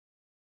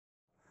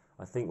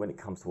I think when it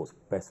comes to what's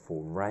best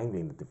for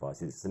wrangling the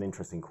devices, it's an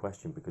interesting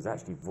question because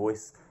actually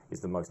voice is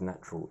the most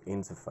natural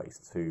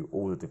interface to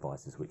all the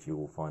devices which you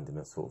will find in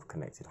a sort of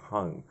connected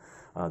home.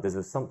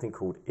 There's something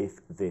called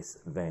If This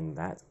Then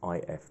That,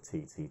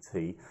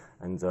 IFTTT,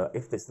 and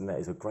If This Then That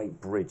is a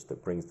great bridge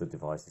that brings the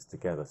devices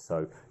together.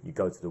 So you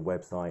go to the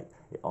website,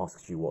 it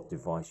asks you what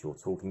device you're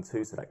talking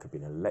to, so that could be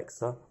an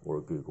Alexa or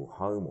a Google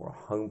Home or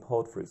a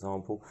HomePod, for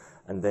example,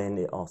 and then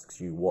it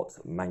asks you what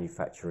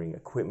manufacturing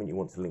equipment you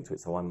want to link to it.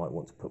 So I might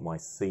want to put my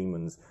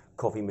Siemens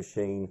coffee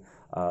machine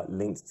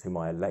linked to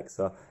my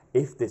Alexa.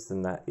 If This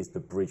Then That is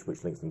the bridge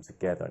which links them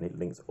together, and it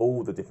links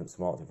all the different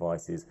smart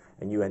devices,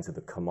 and you enter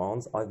the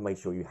commands. I've made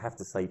sure you have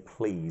to say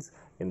please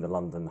in the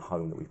London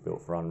home that we've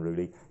built for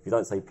Unruly. If you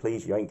don't say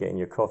please, you ain't getting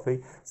your coffee.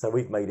 So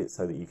we've made it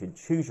so that you can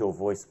choose your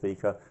voice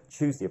speaker,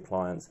 choose the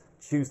appliance,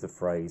 choose the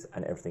phrase,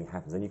 and everything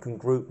happens. And you can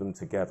group them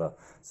together.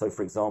 So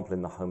for example,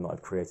 in the home that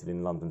I've created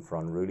in London for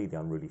Unruly, the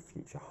Unruly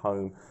Future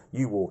Home,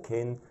 you walk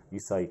in, you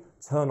say,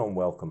 turn on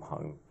welcome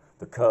home.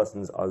 The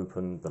curtains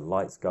open, the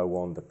lights go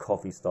on, the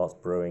coffee starts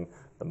brewing,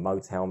 the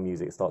Motown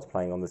music starts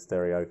playing on the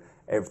stereo,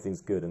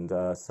 everything's good, and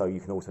so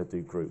you can also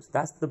do groups.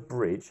 That's the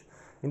bridge.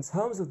 In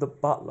terms of the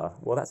butler,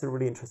 well, that's a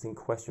really interesting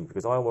question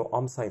because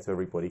I'm saying to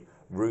everybody,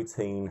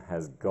 routine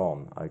has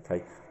gone,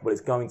 okay? Well, it's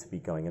going to be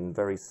going, and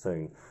very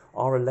soon.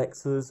 Our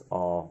Alexas,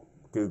 our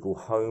Google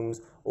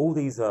Homes, all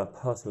these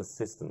personal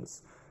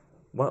assistants.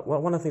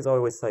 One of the things I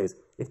always say is,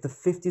 if the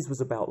 50s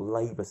was about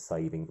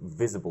labour-saving,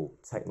 visible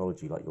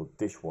technology like your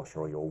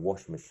dishwasher or your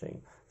washing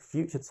machine,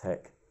 future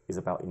tech is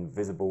about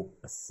invisible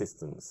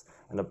assistance.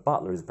 And a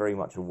butler is very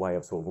much a way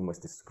of sort of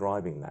almost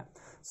describing that.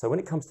 So when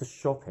it comes to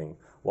shopping,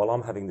 while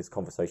I'm having this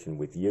conversation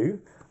with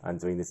you and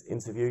doing this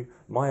interview,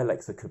 my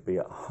Alexa could be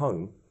at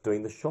home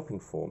doing the shopping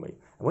for me.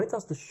 And when it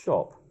does the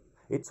shop,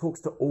 it talks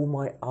to all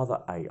my other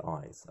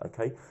AIs,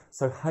 okay?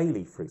 So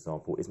Haley, for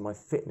example, is my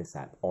fitness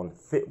app on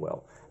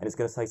FitWell. And it's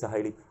going to say to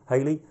Haley,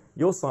 Haley,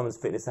 you're Simon's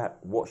fitness app.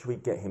 What should we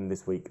get him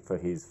this week for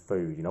his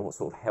food? You know, what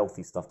sort of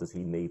healthy stuff does he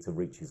need to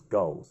reach his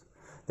goals?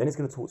 Then it's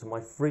going to talk to my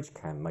fridge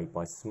cam made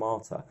by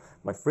Smarter.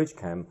 My fridge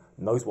cam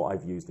knows what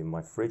I've used in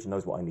my fridge,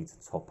 knows what I need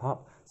to top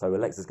up. So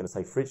Alexa's going to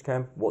say, fridge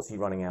cam, what's he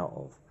running out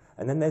of?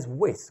 And then there's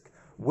Whisk.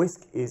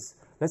 Whisk is,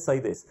 let's say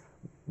this,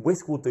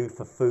 Whisk will do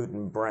for food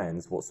and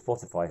brands what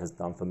Spotify has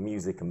done for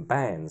music and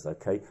bands,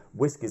 okay?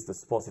 Whisk is the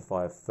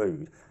Spotify of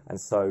food. And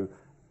so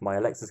my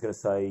Alexa's going to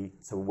say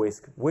to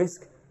Whisk,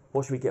 Whisk,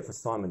 what should we get for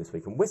Simon this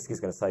week? And Whisk is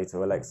going to say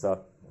to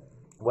Alexa,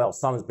 well,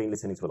 Simon's been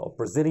listening to a lot of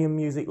Brazilian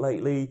music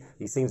lately.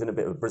 He seems in a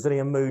bit of a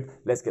Brazilian mood.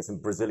 Let's get some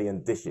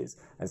Brazilian dishes.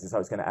 And so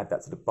it's going to add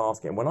that to the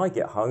basket. And when I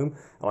get home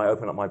and I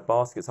open up my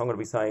baskets, I'm going to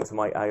be saying to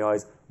my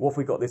AIs, what have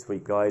we got this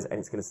week, guys?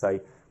 And it's going to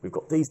say, we've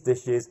got these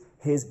dishes.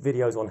 Here's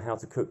videos on how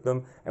to cook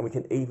them. And we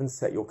can even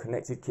set your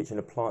connected kitchen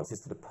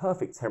appliances to the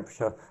perfect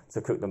temperature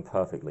to cook them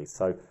perfectly.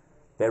 So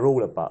they're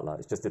all a butler.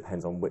 It just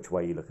depends on which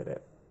way you look at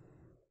it.